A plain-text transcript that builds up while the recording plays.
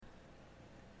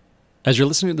As you're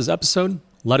listening to this episode,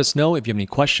 let us know if you have any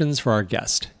questions for our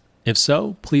guest. If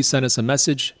so, please send us a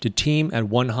message to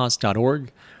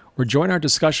team@onehaas.org or join our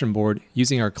discussion board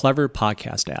using our Clever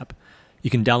podcast app. You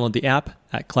can download the app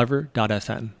at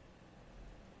clever.fm.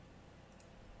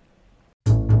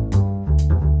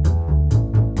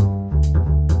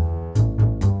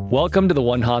 Welcome to the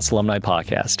One Haas Alumni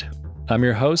Podcast. I'm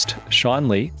your host, Sean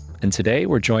Lee, and today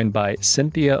we're joined by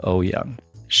Cynthia O. Young.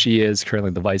 She is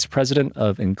currently the Vice President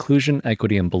of Inclusion,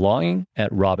 Equity, and Belonging at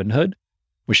Robinhood,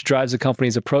 which drives the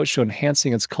company's approach to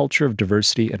enhancing its culture of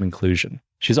diversity and inclusion.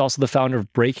 She's also the founder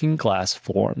of Breaking Glass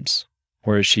Forums,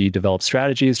 where she develops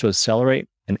strategies to accelerate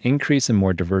an increase in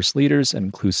more diverse leaders and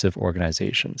inclusive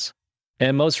organizations.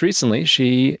 And most recently,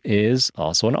 she is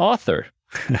also an author.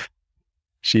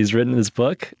 She's written this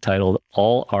book titled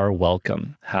All Are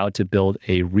Welcome: How to Build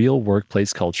a Real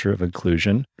Workplace Culture of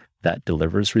Inclusion that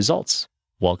Delivers Results.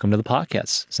 Welcome to the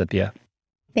podcast, Cynthia.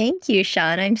 Thank you,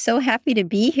 Sean. I'm so happy to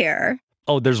be here.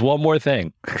 Oh, there's one more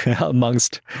thing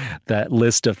amongst that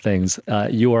list of things.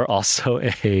 You are also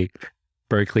a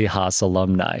Berkeley Haas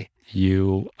alumni.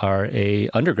 You are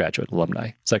a undergraduate alumni.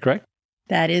 Is that correct?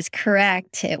 That is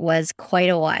correct. It was quite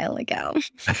a while ago.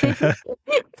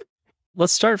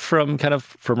 Let's start from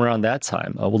around that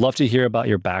time. We'd love to hear about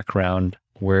your background,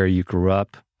 where you grew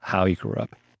up, how you grew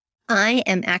up. I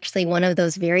am actually one of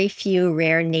those very few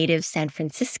rare native San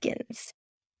Franciscans.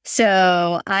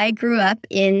 So I grew up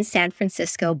in San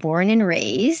Francisco, born and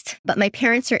raised, but my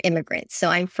parents are immigrants. So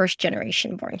I'm first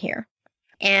generation born here.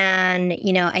 And,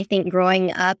 I think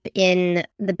growing up in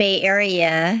the Bay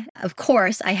Area, of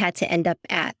course, I had to end up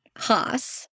at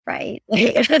Haas, right?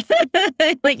 Like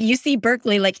UC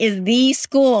Berkeley, is the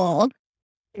school,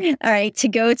 all right, to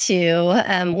go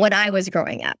to when I was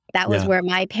growing up. That was where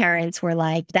my parents were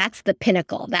like, that's the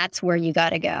pinnacle. That's where you got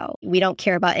to go. We don't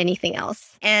care about anything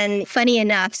else. And funny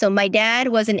enough, so my dad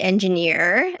was an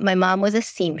engineer. My mom was a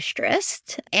seamstress.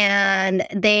 And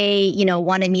they,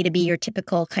 wanted me to be your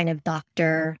typical kind of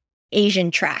doctor,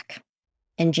 Asian track,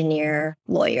 engineer,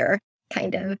 lawyer,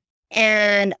 kind of.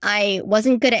 And I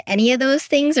wasn't good at any of those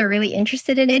things or really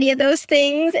interested in any of those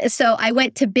things. So I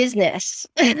went to business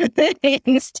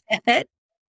instead.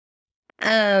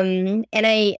 And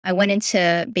I went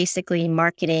into basically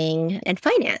marketing and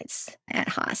finance at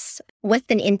Haas with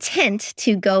an intent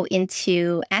to go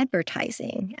into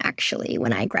advertising, actually,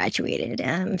 when I graduated.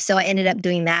 So I ended up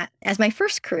doing that as my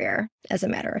first career, as a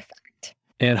matter of fact.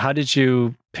 And how did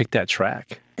you pick that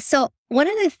track? So one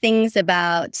of the things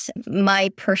about my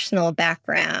personal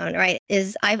background, right,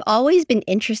 is I've always been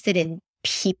interested in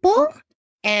people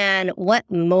and what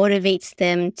motivates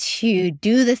them to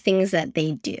do the things that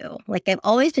they do. I've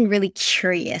always been really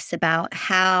curious about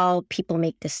how people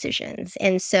make decisions.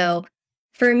 And so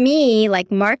for me,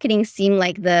 marketing seemed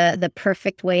like the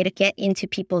perfect way to get into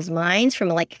people's minds from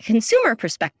a consumer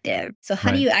perspective. So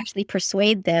how do you actually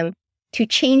persuade them to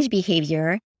change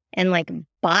behavior and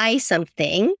buy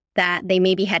something that they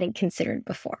maybe hadn't considered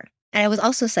before? And I was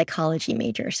also a psychology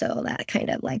major, so that kind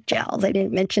of gels. I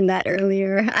didn't mention that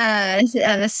earlier.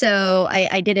 So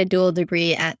I did a dual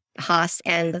degree at Haas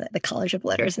and the College of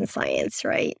Letters and Science,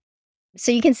 right?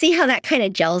 So you can see how that kind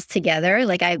of gels together.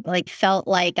 I felt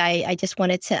like I just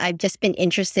wanted to, I've just been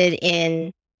interested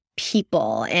in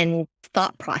people and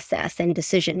thought process and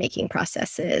decision-making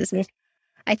processes. And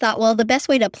I thought, well, the best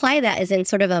way to apply that is in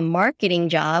sort of a marketing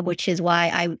job, which is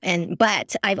why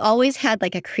but I've always had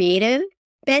a creative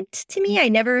bent to me. I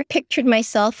never pictured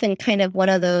myself in kind of one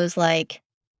of those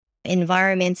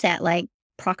environments at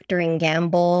Procter and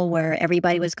Gamble where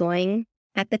everybody was going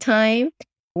at the time,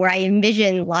 where I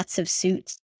envisioned lots of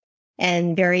suits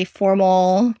and very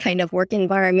formal kind of work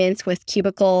environments with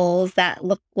cubicles that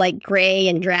look gray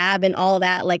and drab and all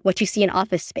that, what you see in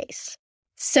Office Space.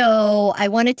 So I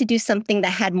wanted to do something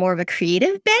that had more of a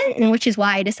creative bent, and which is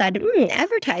why I decided,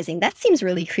 advertising, that seems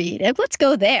really creative. Let's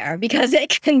go there, because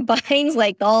it combines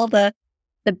all the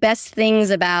best things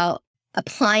about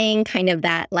applying kind of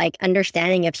that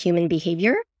understanding of human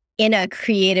behavior in a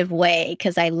creative way,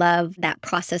 because I love that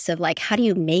process of how do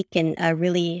you make an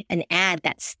ad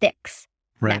that sticks,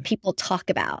 that people talk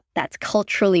about, that's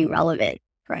culturally relevant,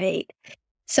 right?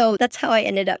 So that's how I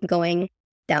ended up going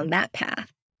down that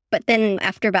path. But then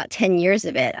after about 10 years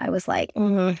of it, I was like,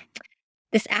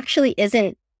 this actually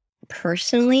isn't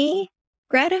personally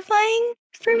gratifying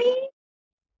for me.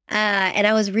 And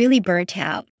I was really burnt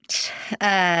out.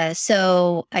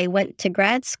 So I went to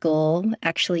grad school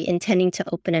actually intending to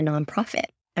open a nonprofit.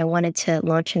 I wanted to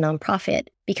launch a nonprofit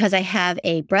because I have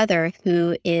a brother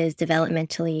who is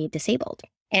developmentally disabled.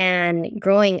 And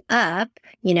growing up,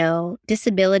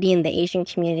 disability in the Asian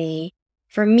community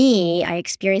for me, I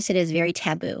experienced it as very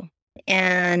taboo.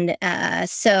 And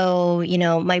so,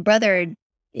 my brother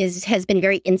has been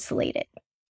very insulated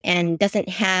and doesn't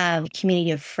have a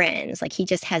community of friends. Like he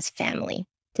just has family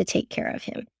to take care of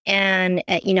him. And,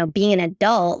 being an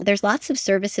adult, there's lots of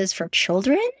services for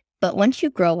children, but once you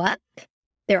grow up,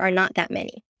 there are not that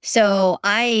many. So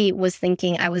I was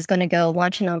thinking I was going to go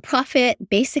launch a nonprofit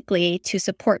basically to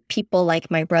support people like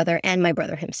my brother and my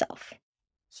brother himself,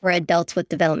 for adults with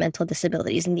developmental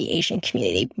disabilities in the Asian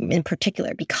community in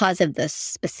particular, because of the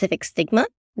specific stigma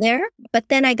there. But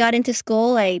then I got into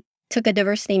school. I took a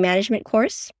diversity management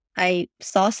course. I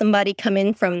saw somebody come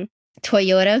in from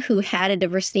Toyota who had a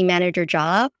diversity manager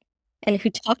job and who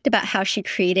talked about how she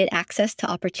created access to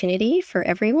opportunity for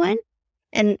everyone.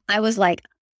 And I was like,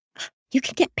 you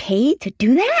can get paid to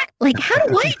do that? Like, how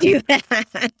do I do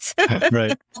that?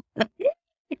 Right.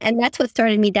 And that's what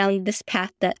started me down this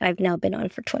path that I've now been on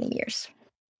for 20 years.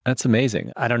 That's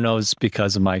amazing. I don't know, it's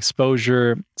because of my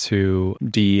exposure to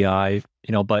DEI,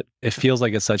 but it feels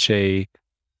like it's such a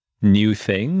new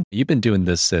thing. You've been doing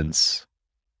this since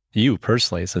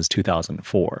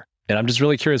 2004. And I'm just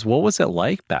really curious, what was it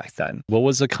like back then? What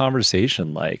was the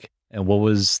conversation like? And what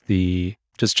was the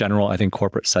just general, I think,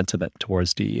 corporate sentiment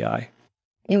towards DEI?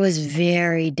 It was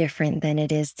very different than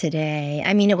it is today.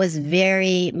 I mean,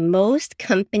 most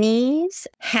companies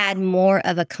had more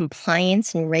of a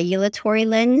compliance and regulatory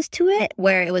lens to it,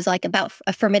 where it was like about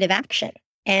affirmative action.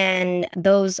 And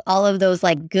all of those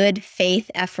like good faith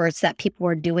efforts that people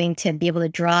were doing to be able to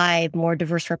drive more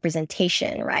diverse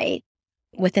representation, right,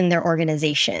 within their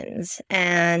organizations.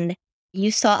 And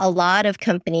you saw a lot of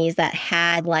companies that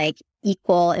had like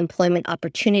equal employment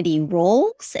opportunity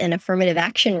roles and affirmative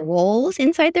action roles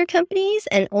inside their companies.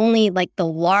 And only like the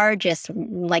largest,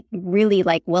 like really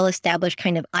like well-established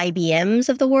kind of IBMs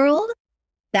of the world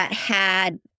that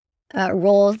had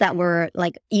roles that were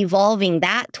like evolving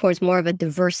that towards more of a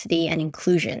diversity and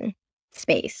inclusion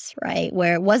space, right?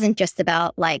 Where it wasn't just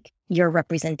about like your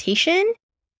representation,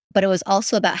 but it was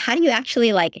also about how do you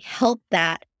actually like help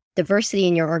that diversity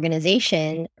in your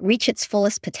organization reach its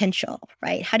fullest potential,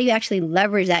 right? How do you actually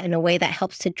leverage that in a way that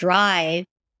helps to drive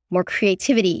more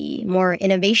creativity, more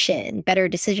innovation, better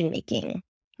decision-making,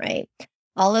 right?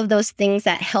 All of those things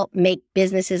that help make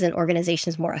businesses and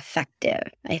organizations more effective.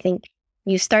 I think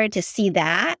you started to see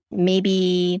that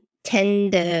maybe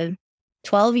 10 to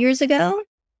 12 years ago.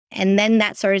 And then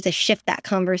that started to shift that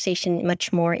conversation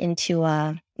much more into,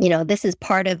 this is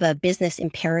part of a business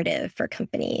imperative for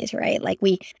companies, right? Like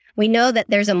we know that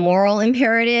there's a moral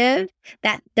imperative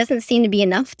that doesn't seem to be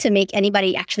enough to make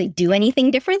anybody actually do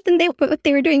anything different than what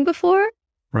they were doing before.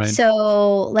 Right.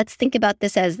 So let's think about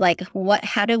this as like,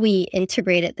 how do we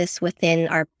integrate this within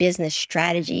our business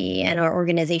strategy and our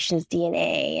organization's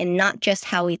DNA, and not just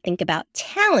how we think about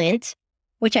talent,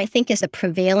 which I think is a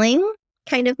prevailing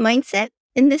kind of mindset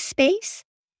in this space,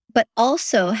 but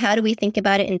also how do we think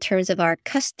about it in terms of our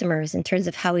customers, in terms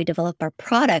of how we develop our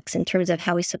products, in terms of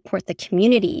how we support the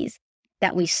communities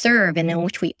that we serve and in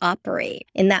which we operate,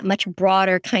 in that much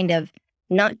broader kind of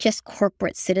not just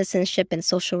corporate citizenship and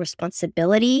social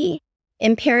responsibility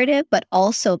imperative, but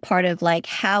also part of like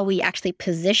how we actually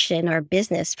position our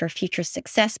business for future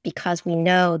success, because we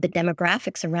know the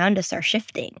demographics around us are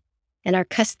shifting and our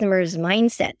customers'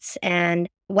 mindsets and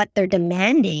what they're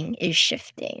demanding is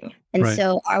shifting. And Right.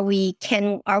 so are we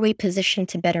positioned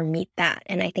to better meet that?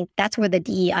 And I think that's where the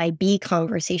DEIB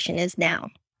conversation is now.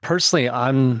 Personally,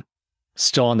 I'm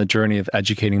still on the journey of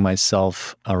educating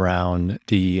myself around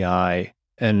DEI.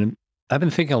 And I've been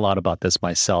thinking a lot about this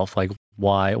myself, like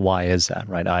why is that,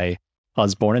 right? I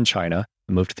was born in China,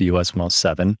 I moved to the US when I was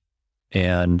 7,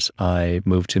 and I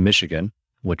moved to Michigan,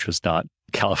 which was not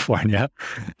California.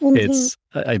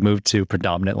 I moved to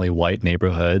predominantly white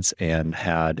neighborhoods and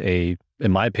had in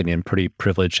my opinion, pretty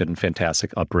privileged and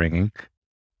fantastic upbringing.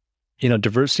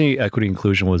 Diversity, equity,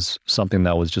 inclusion was something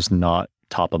that was just not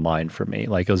top of mind for me.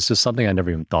 Like it was just something I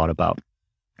never even thought about.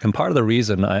 And part of the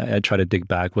reason I tried to dig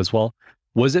back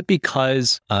was it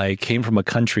because I came from a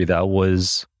country that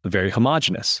was very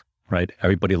homogenous, right?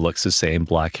 Everybody looks the same,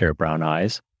 black hair, brown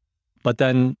eyes. But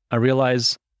then I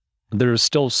realized there's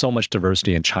still so much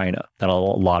diversity in China that a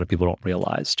lot of people don't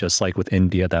realize, just like with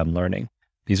India that I'm learning.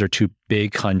 These are two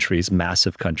big countries,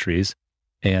 massive countries.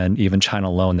 And even China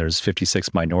alone, there's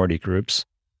 56 minority groups.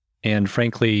 And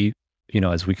frankly,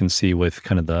 as we can see with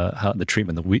kind of the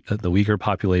treatment of the Uyghur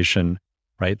population,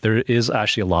 right, there is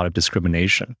actually a lot of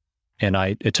discrimination. And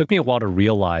it took me a while to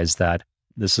realize that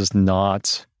this is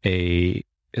not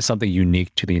something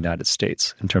unique to the United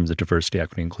States in terms of diversity,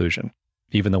 equity, inclusion,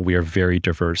 even though we are a very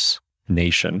diverse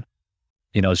nation.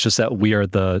 It's just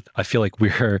that I feel like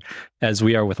as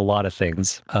we are with a lot of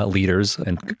things, leaders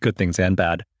and good things and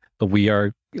bad, but we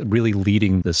are really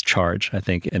leading this charge, I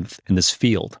think, in this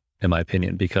field, in my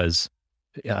opinion, because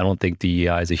I don't think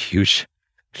DEI is a huge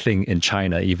thing in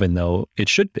China, even though it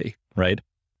should be, right?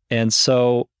 And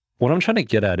so what I'm trying to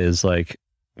get at is like,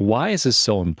 why is this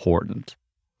so important?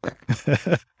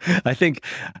 I think,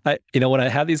 when I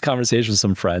have these conversations with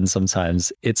some friends,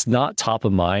 sometimes it's not top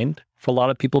of mind for a lot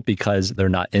of people because they're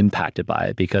not impacted by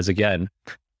it. Because again,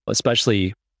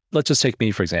 especially, let's just take me,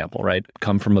 for example, right?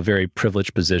 Come from a very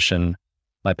privileged position.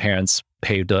 My parents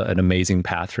paved an amazing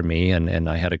path for me, and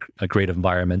I had a great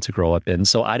environment to grow up in.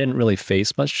 So I didn't really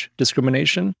face much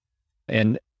discrimination.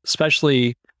 And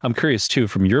especially, I'm curious too,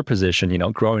 from your position,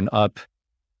 growing up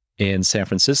in San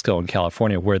Francisco and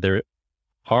California, where there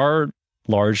are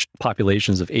large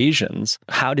populations of Asians,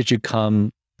 how did you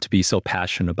come to be so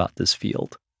passionate about this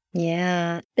field?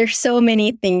 Yeah, there's so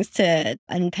many things to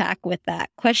unpack with that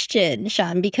question,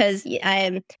 Sean, because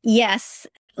yes,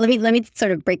 let me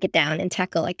sort of break it down and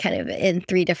tackle like kind of in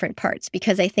three different parts,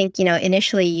 because I think,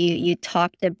 initially you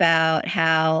talked about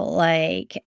how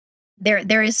like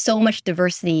there is so much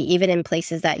diversity even in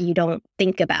places that you don't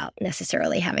think about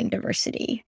necessarily having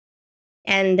diversity.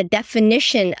 And the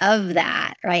definition of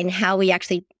that, right, and how we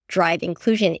actually drive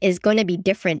inclusion is going to be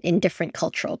different in different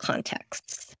cultural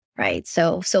contexts, right?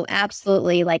 So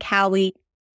absolutely, like how we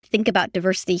think about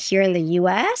diversity here in the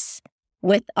US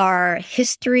with our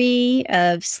history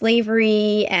of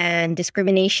slavery and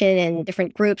discrimination and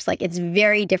different groups, like it's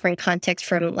very different context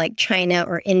from like China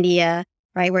or India,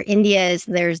 right? Where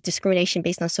there's discrimination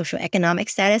based on socioeconomic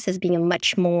status as being a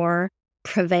much more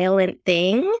prevalent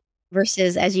thing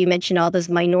versus, as you mentioned, all those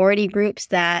minority groups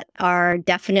that are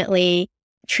definitely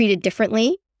treated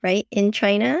differently, right, in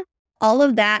China. All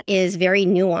of that is very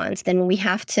nuanced, and we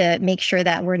have to make sure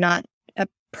that we're not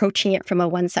approaching it from a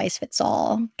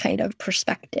one-size-fits-all kind of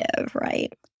perspective,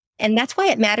 right? And that's why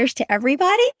it matters to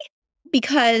everybody,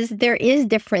 because there is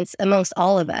difference amongst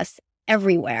all of us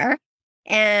everywhere.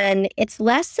 And it's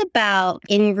less about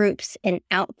in-groups and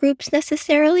out-groups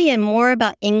necessarily, and more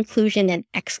about inclusion and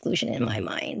exclusion in my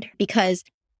mind. Because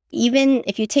even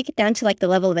if you take it down to like the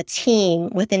level of a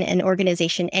team within an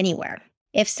organization anywhere,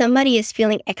 if somebody is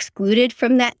feeling excluded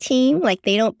from that team, like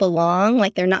they don't belong,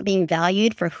 like they're not being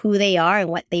valued for who they are and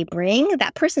what they bring,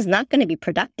 that person's not going to be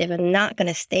productive and not going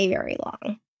to stay very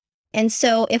long. And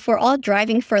so if we're all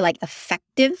driving for like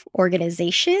effective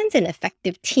organizations and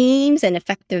effective teams and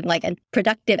effective like a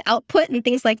productive output and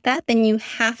things like that, then you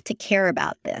have to care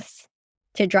about this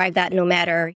to drive that no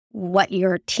matter what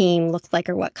your team looks like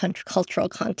or what cultural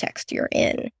context you're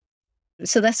in.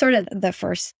 So that's sort of the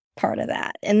first part of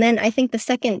that. And then I think the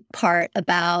second part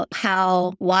about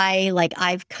why like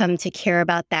I've come to care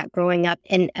about that growing up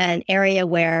in an area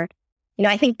where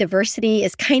I think diversity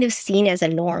is kind of seen as a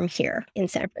norm here in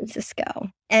San Francisco.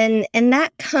 And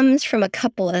that comes from a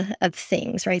couple of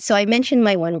things, right? So I mentioned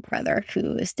my one brother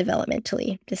who is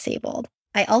developmentally disabled.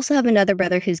 I also have another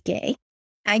brother who's gay.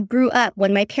 I grew up,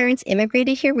 when my parents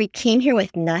immigrated here, we came here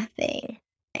with nothing.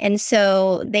 And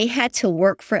so they had to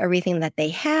work for everything that they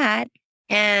had.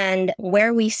 And where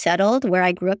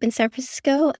I grew up in San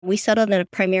Francisco, we settled in a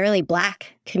primarily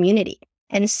Black community.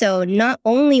 And so not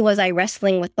only was I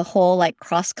wrestling with the whole like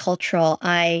cross-cultural,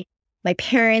 my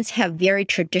parents have very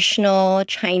traditional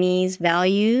Chinese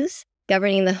values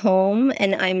governing the home,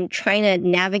 and I'm trying to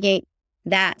navigate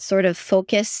that sort of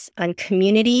focus on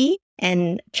community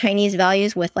and Chinese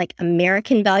values with like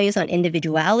American values on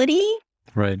individuality.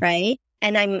 Right.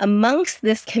 And I'm amongst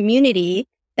this community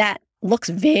that looks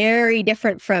very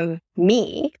different from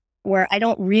me, where I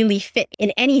don't really fit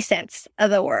in any sense of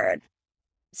the word.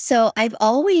 So I've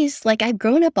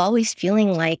grown up always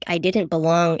feeling like I didn't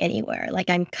belong anywhere. Like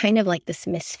I'm kind of like this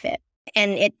misfit.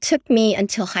 And it took me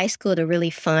until high school to really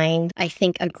find, I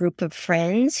think, a group of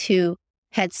friends who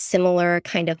had similar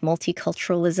kind of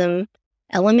multiculturalism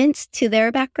elements to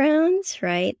their backgrounds,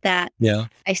 right? That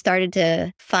I started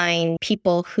to find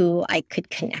people who I could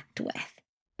connect with.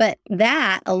 But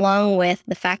that, along with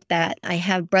the fact that I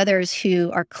have brothers who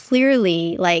are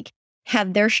clearly like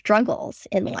have their struggles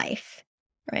in life,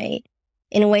 right?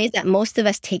 In ways that most of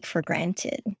us take for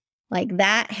granted. Like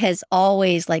that has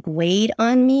always like weighed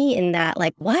on me in that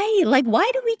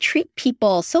why do we treat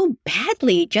people so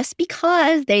badly just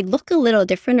because they look a little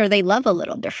different or they love a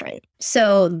little different?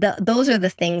 So those are the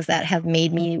things that have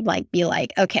made me be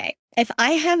like, okay, if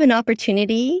I have an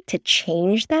opportunity to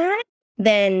change that,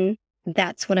 then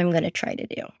that's what I'm going to try to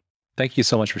do. Thank you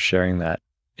so much for sharing that.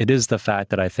 It is the fact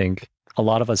that I think a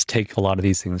lot of us take a lot of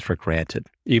these things for granted,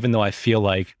 even though I feel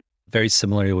like very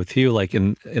similarly with you, like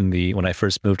when I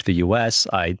first moved to the US,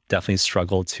 I definitely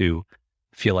struggled to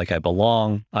feel like I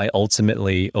belong. I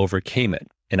ultimately overcame it.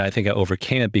 And I think I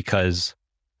overcame it because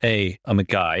I'm a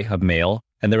guy, I'm male,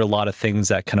 and there were a lot of things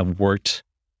that kind of worked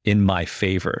in my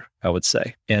favor, I would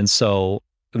say. And so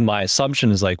my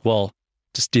assumption is like, well,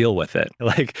 just deal with it,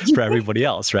 like for everybody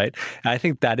else, right? And I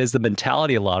think that is the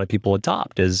mentality a lot of people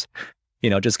adopt is,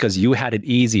 just because you had it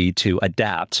easy to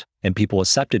adapt and people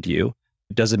accepted you,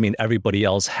 doesn't mean everybody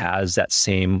else has that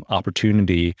same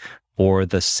opportunity or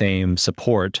the same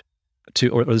support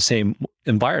or the same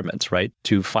environment, right?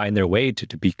 To find their way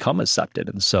to become accepted.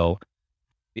 And so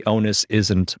the onus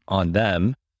isn't on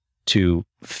them to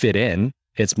fit in.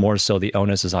 It's more so the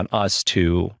onus is on us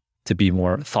to be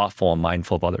more thoughtful and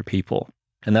mindful of other people.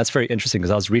 And that's very interesting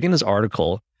because I was reading this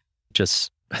article I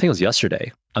think it was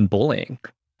yesterday, on bullying,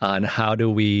 on how do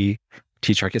we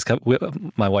teach our kids.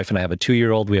 My wife and I have a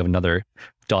 2-year-old. We have another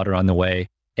daughter on the way.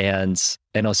 And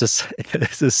it was just,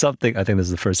 this is something, I think this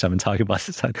is the first time I'm talking about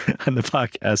this on the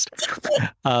podcast.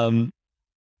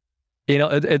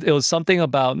 It was something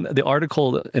about the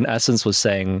article, in essence, was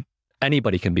saying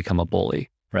anybody can become a bully,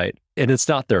 right? And it's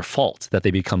not their fault that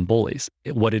they become bullies.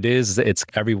 What it is, it's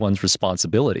everyone's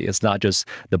responsibility. It's not just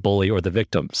the bully or the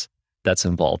victims that's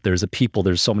involved. There's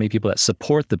so many people that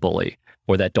support the bully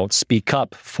or that don't speak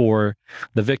up for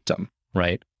the victim,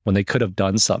 right? When they could have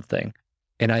done something.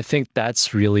 And I think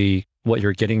that's really what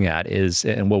you're getting at is,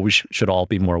 and what we should all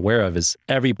be more aware of is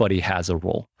everybody has a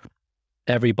role.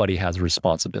 Everybody has a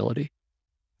responsibility.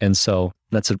 And so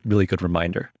that's a really good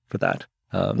reminder for that.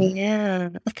 Yeah.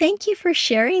 Thank you for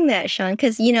sharing that, Sean.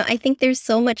 Because, I think there's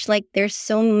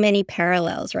so many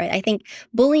parallels, right? I think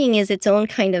bullying is its own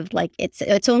kind of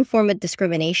its own form of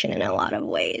discrimination in a lot of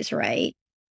ways, right?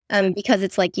 Because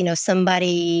it's like,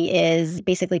 somebody is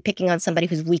basically picking on somebody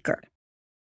who's weaker.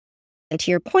 And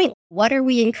to your point, what are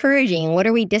we encouraging? What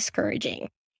are we discouraging?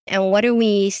 And what are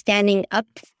we standing up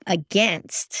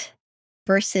against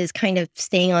versus kind of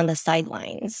staying on the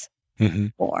sidelines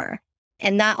for?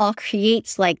 And that all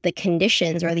creates the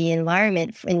conditions or the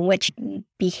environment in which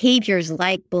behaviors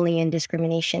like bullying and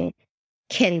discrimination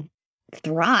can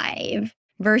thrive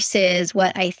versus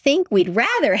what I think we'd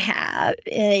rather have,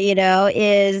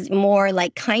 is more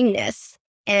like kindness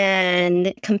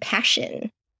and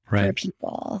compassion for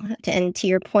people. And to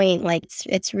your point,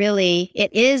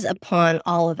 it is upon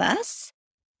all of us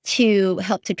to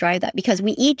help to drive that because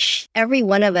every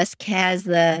one of us has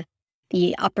the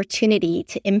opportunity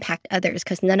to impact others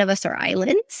because none of us are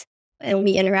islands and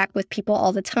we interact with people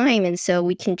all the time. And so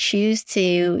we can choose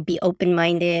to be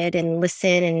open-minded and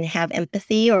listen and have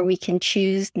empathy, or we can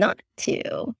choose not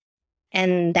to.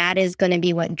 And that is going to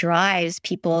be what drives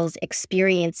people's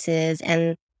experiences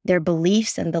and their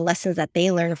beliefs and the lessons that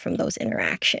they learn from those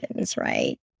interactions,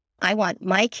 right? I want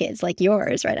my kids, like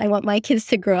yours, right? I want my kids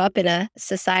to grow up in a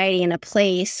society, in a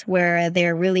place where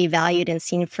they're really valued and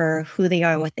seen for who they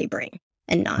are and what they bring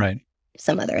and not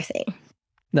some other thing.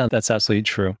 No, that's absolutely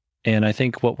true. And I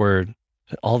think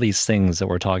all these things that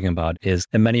we're talking about is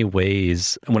in many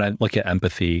ways, when I look at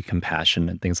empathy, compassion,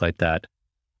 and things like that,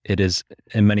 it is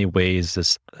in many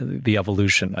ways the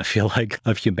evolution, I feel like,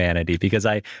 of humanity. Because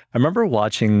I remember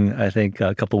watching, I think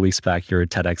a couple of weeks back, your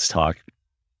TEDx talk,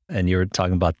 and you were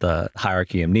talking about the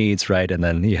hierarchy of needs, right? And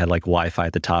then you had Wi-Fi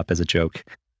at the top as a joke.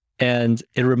 And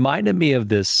it reminded me of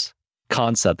this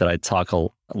concept that I talk a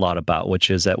lot about, which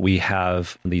is that we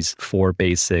have these 4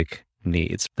 basic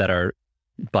needs that are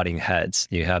butting heads.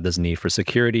 You have this need for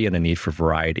security and a need for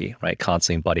variety, right?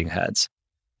 Constantly butting heads.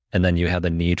 And then you have the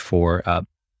need for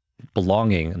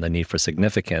belonging and the need for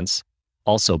significance,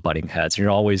 also butting heads.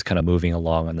 You're always kind of moving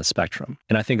along on the spectrum.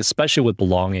 And I think especially with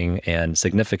belonging and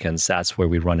significance, that's where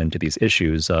we run into these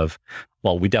issues of,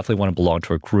 well, we definitely want to belong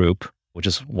to a group, which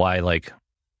is why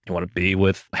you want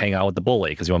to hang out with the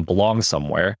bully because you want to belong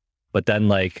somewhere. But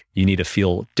then you need to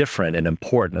feel different and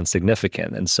important and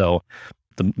significant. And so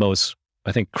the most,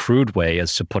 I think, crude way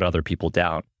is to put other people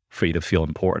down for you to feel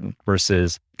important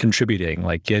versus contributing,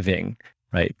 giving,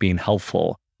 right? Being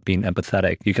helpful, being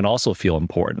empathetic. You can also feel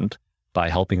important by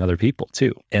helping other people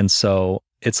too. And so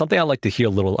it's something I'd like to hear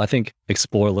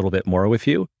explore a little bit more with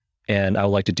you. And I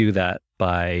would like to do that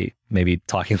by maybe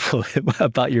talking a little bit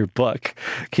about your book.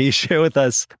 Can you share with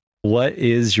us what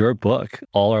is your book,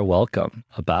 All Are Welcome,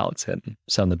 about, and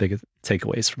some of the biggest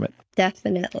takeaways from it?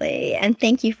 Definitely. And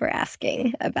thank you for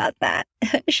asking about that,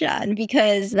 Sean,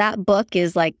 because that book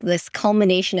is this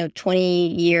culmination of 20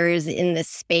 years in this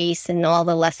space and all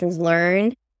the lessons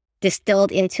learned.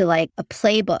 distilled into like a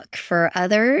playbook for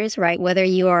others, right? Whether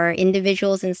you are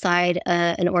individuals inside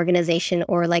an organization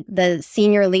or like the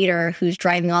senior leader who's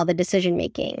driving all the decision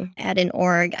making at an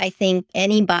org, I think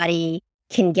anybody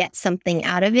can get something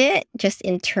out of it just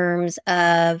in terms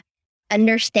of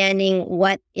understanding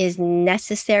what is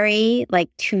necessary, like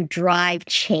to drive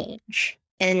change.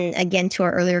 And again, to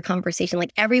our earlier conversation,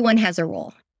 like everyone has a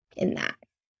role in that.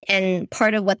 And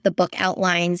part of what the book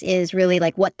outlines is really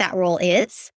like what that role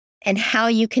is and how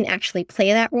you can actually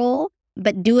play that role,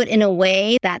 but do it in a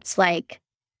way that's like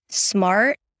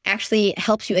smart, actually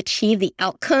helps you achieve the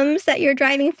outcomes that you're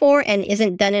driving for, and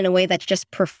isn't done in a way that's just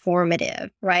performative,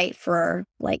 right? For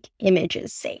like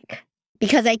image's sake.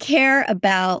 Because I care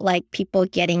about like people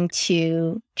getting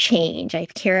to change. I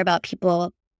care about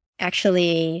people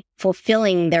actually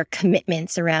fulfilling their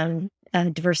commitments around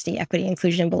diversity, equity,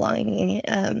 inclusion, belonging,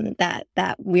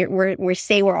 that we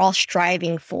say we're all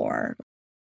striving for.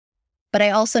 But I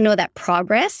also know that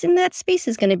progress in that space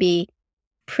is going to be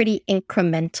pretty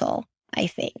incremental, I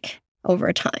think,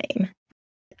 over time.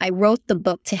 I wrote the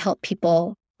book to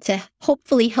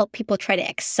hopefully help people try to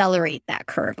accelerate that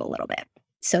curve a little bit.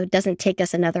 So it doesn't take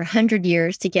us another 100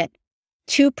 years to get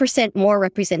 2% more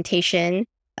representation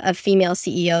of female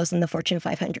CEOs in the Fortune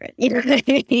 500. You know what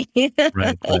I mean?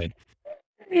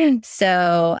 Right.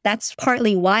 So that's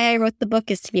partly why I wrote the book,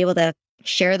 is to be able to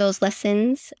share those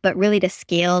lessons, but really to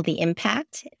scale the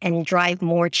impact and drive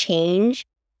more change,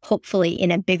 hopefully in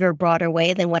a bigger, broader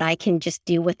way than what I can just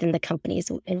do within the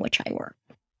companies in which I work.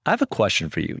 I have a question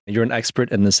for you. You're an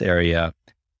expert in this area.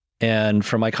 And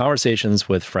from my conversations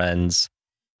with friends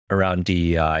around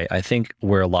DEI, I think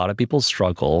where a lot of people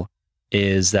struggle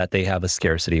is that they have a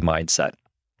scarcity mindset,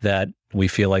 that we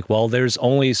feel like, well, there's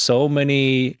only so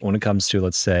many, when it comes to,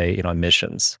 let's say,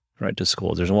 admissions, right, to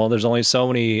schools. There's only so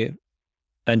many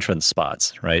entrance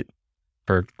spots, right?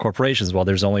 For corporations, well,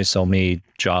 there's only so many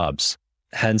jobs.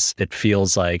 Hence, it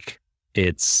feels like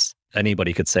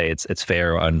anybody could say it's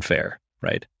fair or unfair,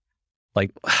 right?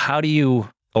 Like, how do you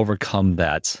overcome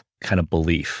that kind of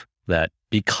belief that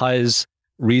because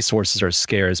resources are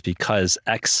scarce, because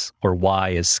X or Y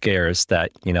is scarce,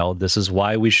 that, this is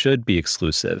why we should be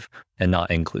exclusive and not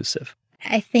inclusive?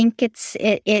 I think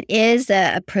it is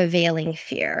a prevailing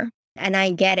fear, and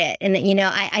I get it. And,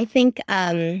 I think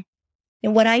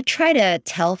what I try to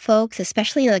tell folks,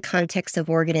 especially in the context of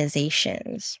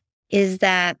organizations, is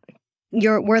that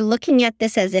we're looking at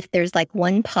this as if there's like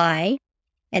one pie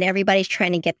and everybody's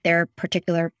trying to get their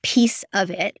particular piece of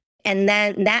it. And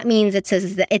then that means it's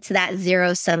that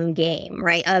zero-sum game,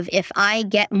 right? Of if I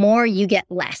get more, you get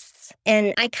less.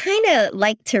 And I kind of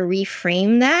like to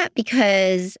reframe that,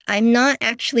 because I'm not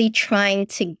actually trying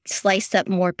to slice up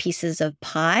more pieces of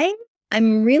pie.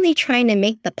 I'm really trying to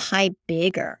make the pie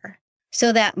bigger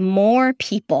so that more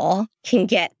people can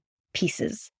get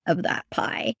pieces of that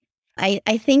pie.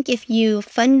 I think if you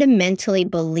fundamentally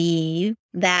believe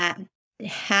that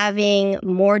having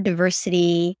more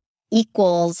diversity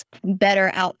equals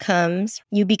better outcomes,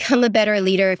 you become a better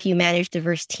leader if you manage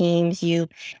diverse teams, you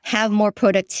have more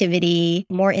productivity,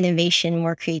 more innovation,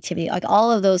 more creativity, like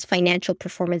all of those financial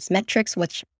performance metrics,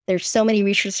 which there's so many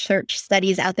research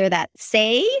studies out there that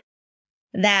say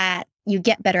that you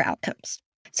get better outcomes.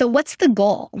 So what's the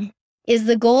goal? Is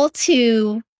the goal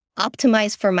to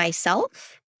optimize for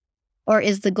myself, or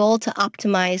is the goal to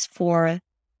optimize for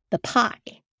the pie?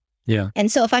 Yeah.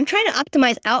 And so if I'm trying to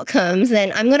optimize outcomes,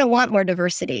 then I'm going to want more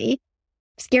diversity,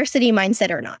 scarcity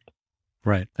mindset or not.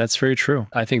 Right. That's very true.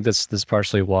 I think this is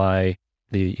partially why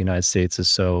the United States is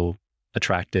so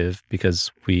attractive,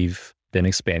 because we've been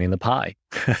expanding the pie.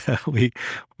 we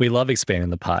love expanding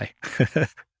the pie.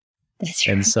 That's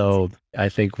true. And so I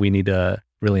think we need to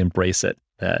really embrace it,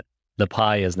 that the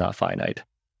pie is not finite.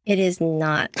 It is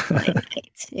not finite.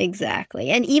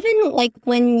 Exactly. And even like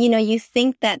when, you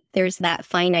think that there's that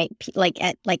finite, like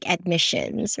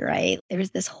admissions, right?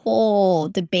 There's this whole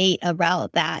debate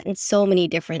about that in so many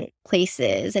different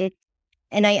places.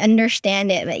 And I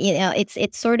understand it, but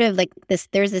it's sort of like this,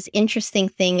 there's this interesting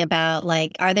thing about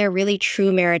like, are there really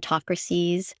true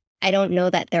meritocracies? I don't know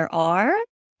that there are,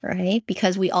 right?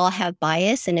 Because we all have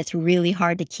bias, and it's really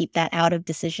hard to keep that out of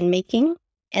decision making.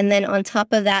 And then on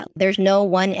top of that, there's no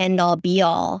one end all be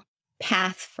all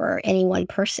path for any one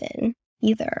person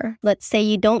either. Let's say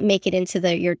you don't make it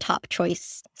into your top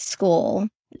choice school.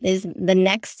 Is the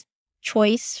next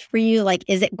choice for you, like,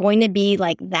 is it going to be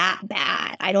like that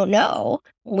bad? I don't know.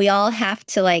 We all have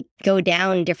to like go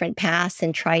down different paths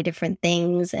and try different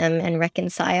things and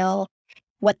reconcile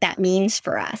what that means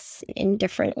for us in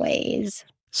different ways.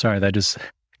 Sorry, that just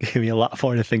gave me a lot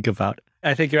more to think about.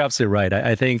 I think you're absolutely right.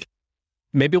 I think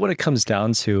maybe what it comes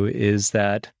down to is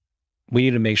that we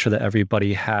need to make sure that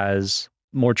everybody has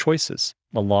more choices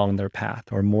along their path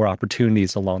or more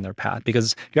opportunities along their path.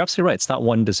 Because you're absolutely right. It's not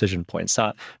one decision point. It's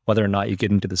not whether or not you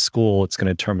get into the school, it's going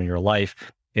to determine your life.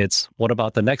 It's what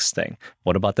about the next thing?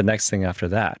 What about the next thing after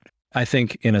that? I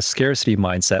think in a scarcity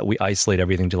mindset, we isolate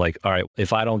everything to like, all right,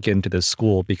 if I don't get into this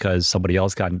school because somebody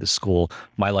else got into school,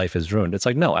 my life is ruined. It's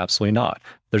like, no, absolutely not.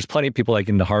 There's plenty of people like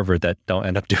into Harvard that don't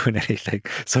end up doing anything.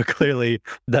 So clearly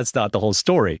that's not the whole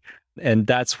story. And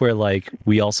that's where like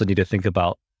we also need to think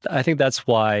about, I think that's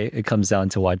why it comes down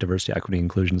to why diversity, equity,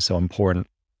 inclusion is so important,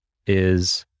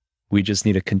 is we just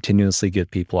need to continuously give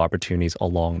people opportunities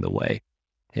along the way.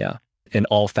 Yeah. In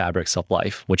all fabrics of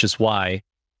life, which is why,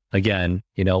 again,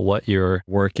 you know, what your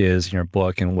work is in your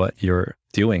book and what you're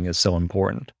doing is so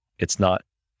important. It's not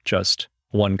just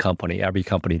one company. Every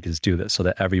company does do this so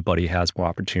that everybody has more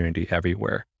opportunity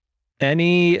everywhere.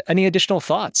 Any additional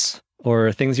thoughts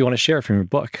or things you want to share from your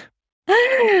book?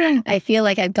 I feel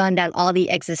like I've gone down all the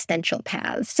existential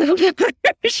paths so far.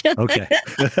 Okay.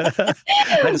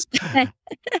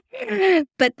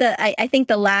 But I think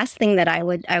the last thing that I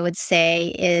would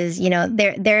say is, you know,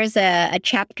 there's a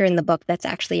chapter in the book that's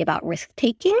actually about risk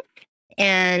taking.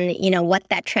 And, you know, what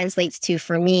that translates to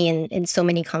for me in so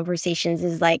many conversations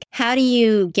is like, how do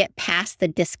you get past the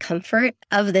discomfort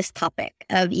of this topic,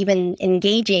 of even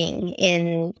engaging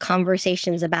in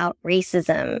conversations about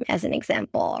racism, as an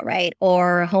example, right?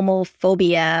 Or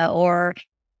homophobia, or,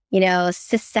 you know,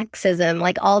 cissexism,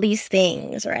 like all these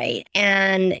things, right?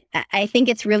 And I think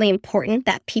it's really important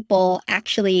that people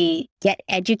actually get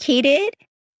educated.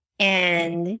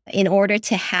 And in order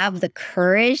to have the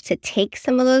courage to take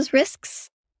some of those risks,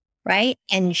 right,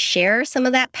 and share some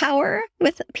of that power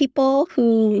with people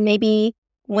who maybe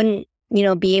wouldn't, you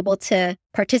know, be able to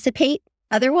participate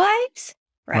otherwise,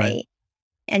 right?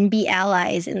 And be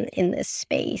allies in this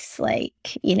space. Like,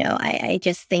 you know, I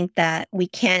just think that we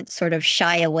can't sort of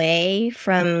shy away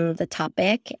from the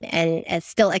topic and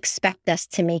still expect us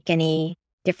to make any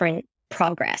different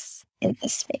progress in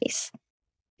this space.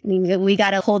 We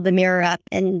got to hold the mirror up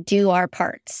and do our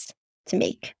parts to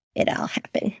make it all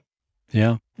happen.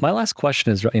 Yeah. My last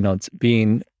question is, you know, it's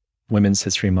being Women's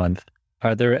History Month,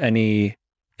 are there any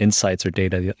insights or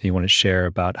data that you want to share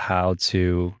about how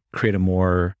to create a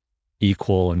more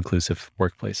equal, inclusive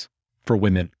workplace for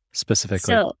women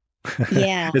specifically? So,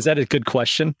 yeah. Is that a good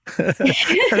question?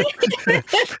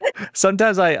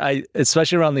 Sometimes I,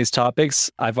 especially around these topics,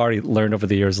 I've already learned over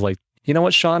the years, like, you know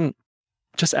what, Sean?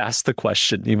 Just ask the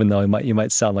question, even though you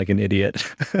might sound like an idiot.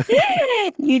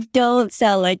 You don't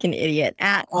sound like an idiot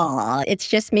at all. It's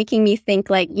just making me think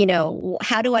like, you know,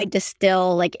 how do I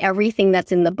distill like everything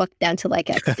that's in the book down to like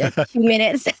a 2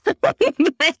 minutes?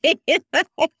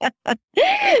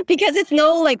 Because it's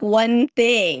no like one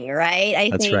thing,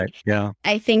 right? That's think, right. Yeah.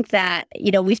 I think that,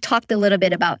 you know, we've talked a little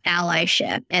bit about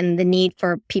allyship and the need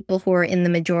for people who are in the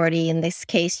majority, in this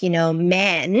case, you know,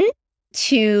 men,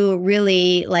 to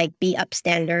really like be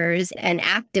upstanders and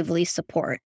actively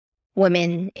support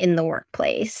women in the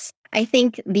workplace. I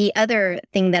think the other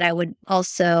thing that I would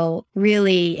also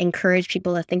really encourage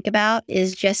people to think about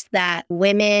is just that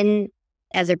women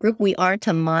as a group, we aren't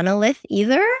a monolith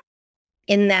either,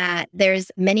 in that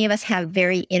there's many of us have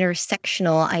very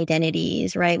intersectional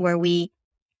identities, right? Where we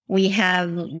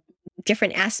have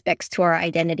different aspects to our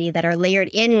identity that are layered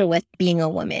in with being a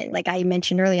woman. Like I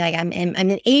mentioned earlier, like I'm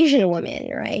an Asian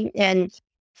woman, right? And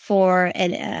for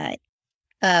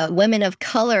women of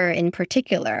color in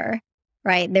particular,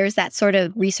 right? There's that sort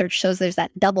of research shows there's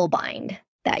that double bind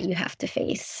that you have to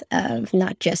face of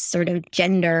not just sort of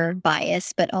gender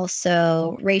bias, but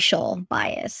also racial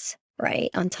bias,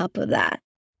 right? On top of that.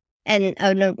 And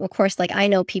of course, like I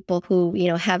know people who, you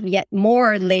know, have yet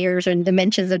more layers and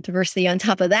dimensions of diversity on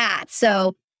top of that.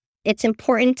 So it's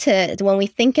important to, when we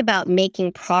think about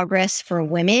making progress for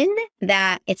women,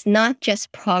 that it's not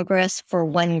just progress for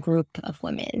one group of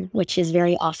women, which is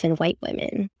very often white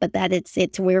women, but that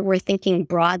it's where we're thinking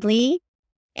broadly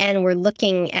and we're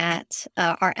looking at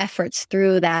our efforts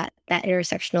through that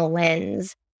intersectional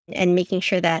lens. And making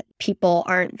sure that people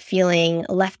aren't feeling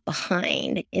left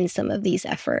behind in some of these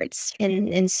efforts.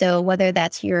 And so whether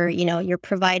that's you're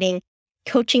providing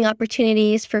coaching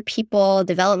opportunities for people,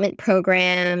 development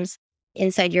programs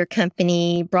inside your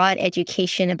company, broad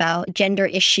education about gender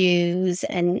issues,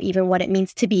 and even what it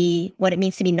means to be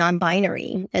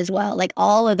non-binary as well. Like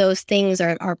all of those things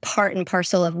are part and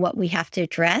parcel of what we have to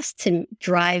address to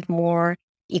drive more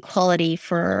equality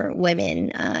for women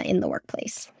in the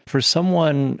workplace. For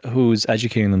someone who's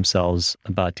educating themselves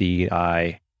about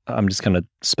DEI, I'm just going to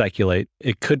speculate,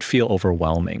 it could feel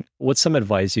overwhelming. What's some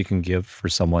advice you can give for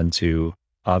someone to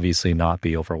obviously not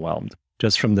be overwhelmed.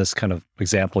 Just from this kind of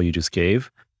example you just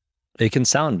gave, it can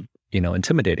sound,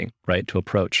 intimidating, right, to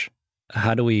approach.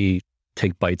 How do we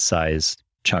take bite-sized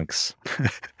chunks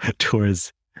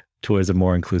towards a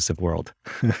more inclusive world?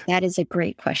 That is a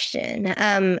great question.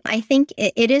 I think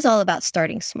it is all about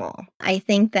starting small. I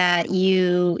think that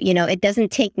it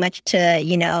doesn't take much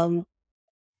to,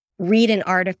 read an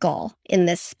article in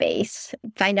this space,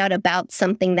 find out about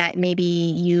something that maybe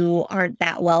you aren't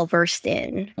that well versed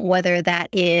in, whether that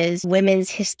is women's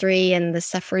history and the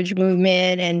suffrage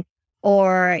movement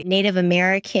or Native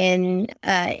American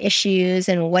issues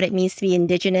and what it means to be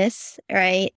indigenous,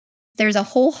 right? There's a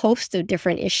whole host of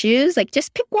different issues. Like,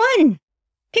 just pick one.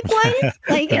 Pick one.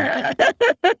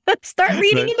 Start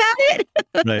reading right.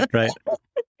 about it. Right.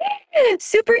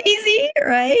 Super easy,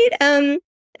 right? And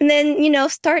then,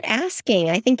 start asking.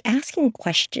 I think asking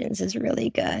questions is really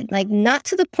good. Like, not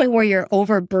to the point where you're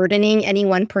overburdening any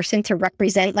one person to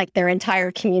represent like their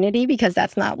entire community, because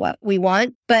that's not what we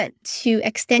want, but to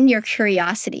extend your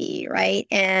curiosity, right?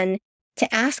 And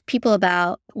to ask people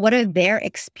about what are their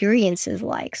experiences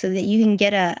like, so that you can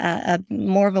get a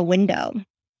more of a window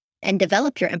and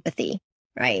develop your empathy,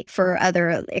 right, for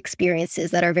other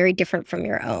experiences that are very different from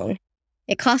your own.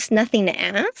 It costs nothing to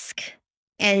ask,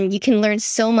 and you can learn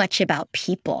so much about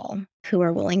people who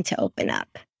are willing to open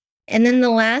up. And then the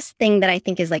last thing that I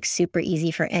think is like super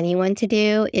easy for anyone to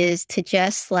do is to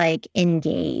just like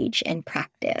engage and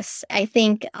practice. I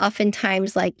think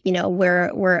oftentimes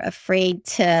we're afraid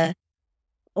to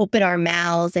open our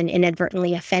mouths and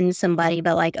inadvertently offend somebody,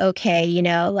 but like, okay,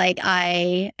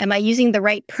 am I using the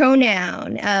right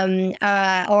pronoun?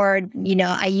 Or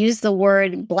I use the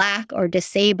word Black or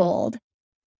disabled,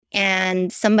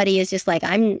 and somebody is just like,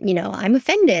 I'm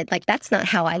offended. Like, that's not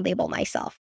how I label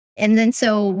myself. And then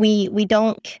so we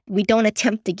don't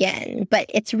attempt again, but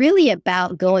it's really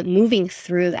about moving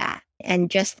through that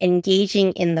and just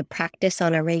engaging in the practice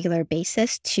on a regular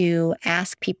basis to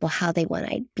ask people how they want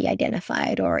to be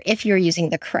identified, or if you're using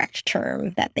the correct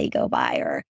term that they go by,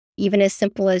 or even as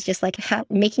simple as just like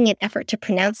making an effort to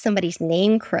pronounce somebody's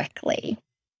name correctly.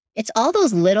 It's all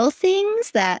those little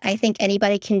things that I think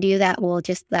anybody can do that will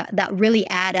just that really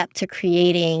add up to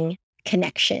creating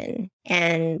connection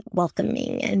and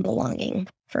welcoming and belonging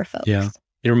for folks. Yeah.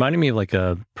 It reminded me of like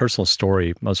a personal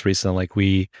story most recently. Like,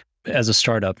 we, as a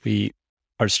startup, we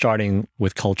are starting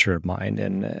with culture in mind,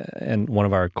 and one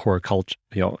of our core culture,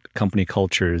 company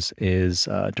cultures is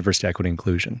diversity, equity,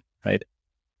 inclusion, right?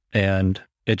 And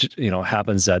it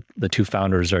happens that the two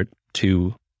founders are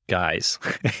two guys,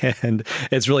 and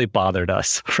it's really bothered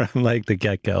us from like the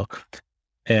get-go.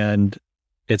 And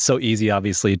it's so easy,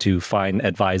 obviously, to find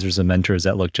advisors and mentors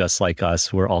that look just like us,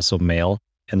 who are also male.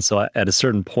 And so at a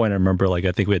certain point, I remember, like,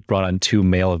 I think we had brought on 2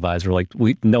 male advisors. We're like,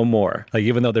 we no more. Like,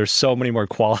 even though there's so many more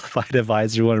qualified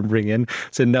advisors we want to bring in,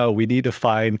 so no, we need to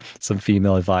find some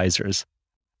female advisors,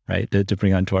 right, to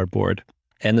bring onto our board.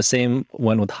 And the same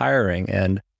went with hiring.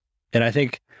 And I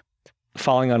think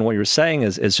following on what you're saying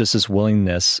is just this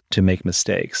willingness to make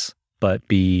mistakes, but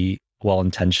be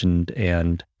well-intentioned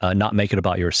and not make it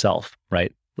about yourself,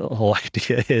 right? The whole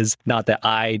idea is not that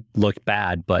I look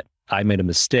bad, but I made a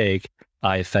mistake.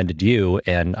 I offended you,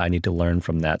 and I need to learn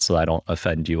from that so I don't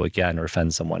offend you again or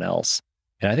offend someone else.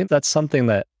 And I think that's something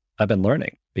that I've been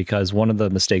learning, because one of the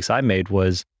mistakes I made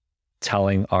was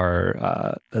telling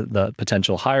our the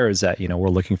potential hires that, we're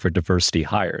looking for diversity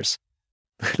hires.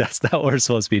 That's not what we're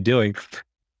supposed to be doing.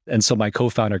 And so my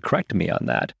co-founder corrected me on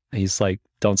that. He's like,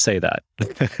 don't say that.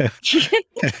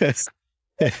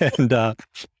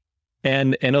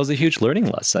 And it was a huge learning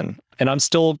lesson. And I'm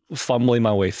still fumbling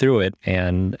my way through it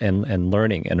and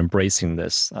learning and embracing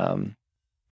this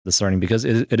learning, because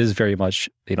it is very much,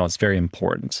 it's very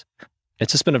important.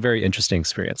 It's just been a very interesting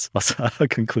experience. I'll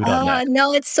conclude on that.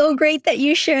 No, it's so great that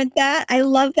you shared that. I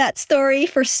love that story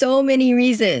for so many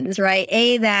reasons, right?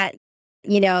 That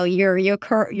your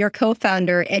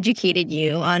co-founder educated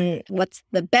you on what's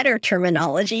the better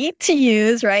terminology to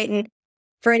use, right? And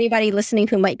for anybody listening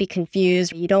who might be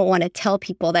confused, you don't want to tell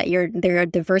people that they're a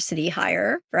diversity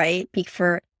hire, right?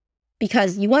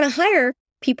 Because you want to hire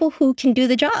people who can do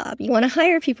the job. You want to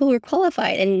hire people who are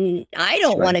qualified. And I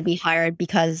don't want to be hired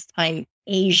because I'm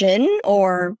Asian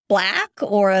or Black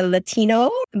or Latino,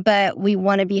 but we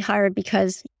want to be hired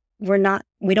because we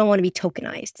don't want to be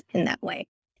tokenized in that way.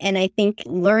 And I think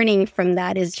learning from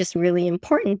that is just really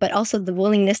important, but also the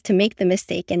willingness to make the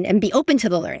mistake and be open to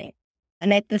the learning.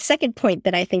 And the second point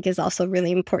that I think is also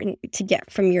really important to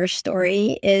get from your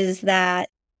story is that,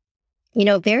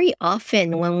 very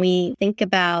often when we think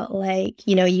about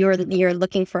you're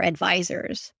looking for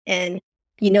advisors, and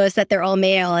you notice that they're all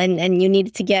male and you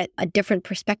need to get a different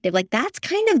perspective. Like that's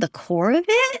kind of the core of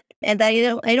it. And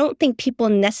I don't think people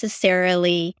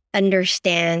necessarily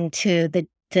understand to the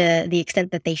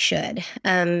extent that they should.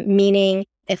 Meaning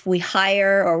if we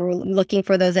hire or we're looking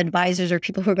for those advisors or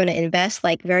people who are going to invest,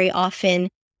 like very often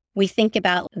we think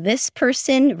about this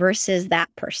person versus that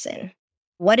person.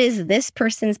 What is this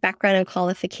person's background and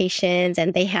qualifications?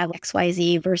 And they have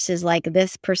XYZ versus like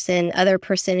this person, other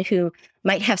person who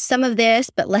might have some of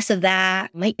this, but less of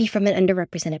that, might be from an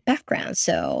underrepresented background.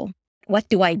 So what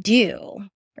do I do,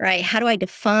 right? How do I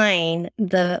define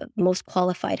the most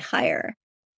qualified hire?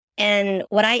 And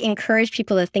what I encourage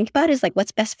people to think about is like,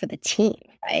 what's best for the team,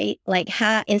 right? Like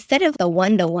instead of the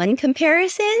one-to-one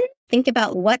comparison, think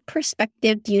about what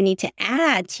perspective do you need to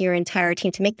add to your entire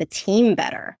team to make the team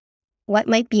better? What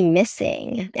might be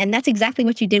missing? And that's exactly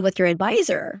what you did with your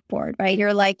advisor board, right?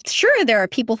 You're like, sure, there are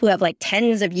people who have like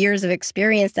tens of years of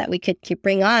experience that we could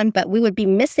bring on, but we would be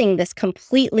missing this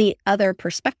completely other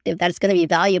perspective that is going to be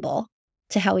valuable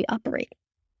to how we operate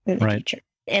in the future.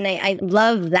 And I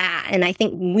love that. And I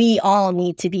think we all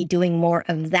need to be doing more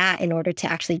of that in order to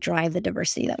actually drive the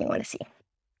diversity that we want to see.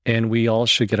 And we all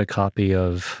should get a copy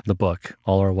of the book.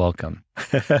 All are welcome.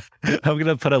 I'm going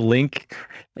to put a link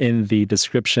in the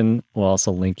description. We'll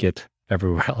also link it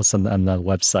everywhere else on the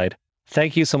website.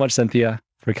 Thank you so much, Cynthia,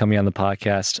 for coming on the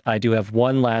podcast. I do have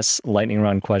one last lightning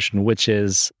round question, which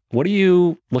is, what are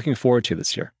you looking forward to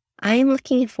this year? I'm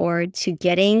looking forward to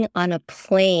getting on a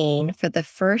plane for the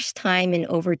first time in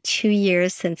over 2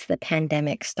 years since the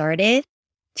pandemic started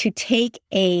to take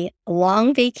a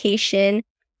long vacation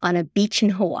on a beach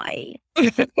in Hawaii.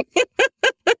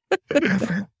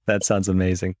 That sounds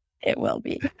amazing. It will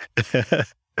be.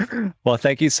 Well,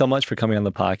 thank you so much for coming on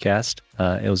the podcast.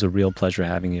 It was a real pleasure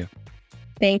having you.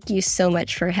 Thank you so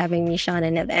much for having me, Sean,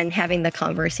 and having the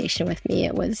conversation with me.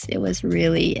 It was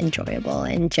really enjoyable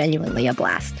and genuinely a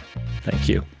blast. Thank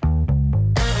you.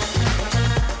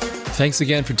 Thanks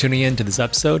again for tuning in to this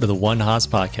episode of the One Haas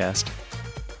Podcast.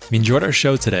 If you enjoyed our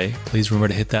show today, please remember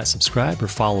to hit that subscribe or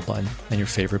follow button on your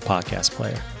favorite podcast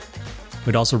player.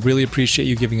 We'd also really appreciate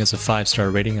you giving us a 5-star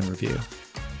rating and review.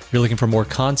 If you're looking for more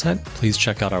content, please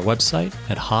check out our website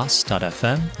at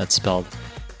haas.fm. That's spelled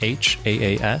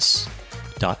HAAS.FM.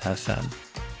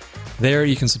 There,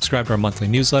 you can subscribe to our monthly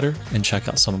newsletter and check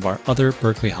out some of our other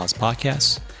Berkeley Haas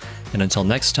podcasts. And until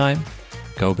next time,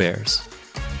 go Bears.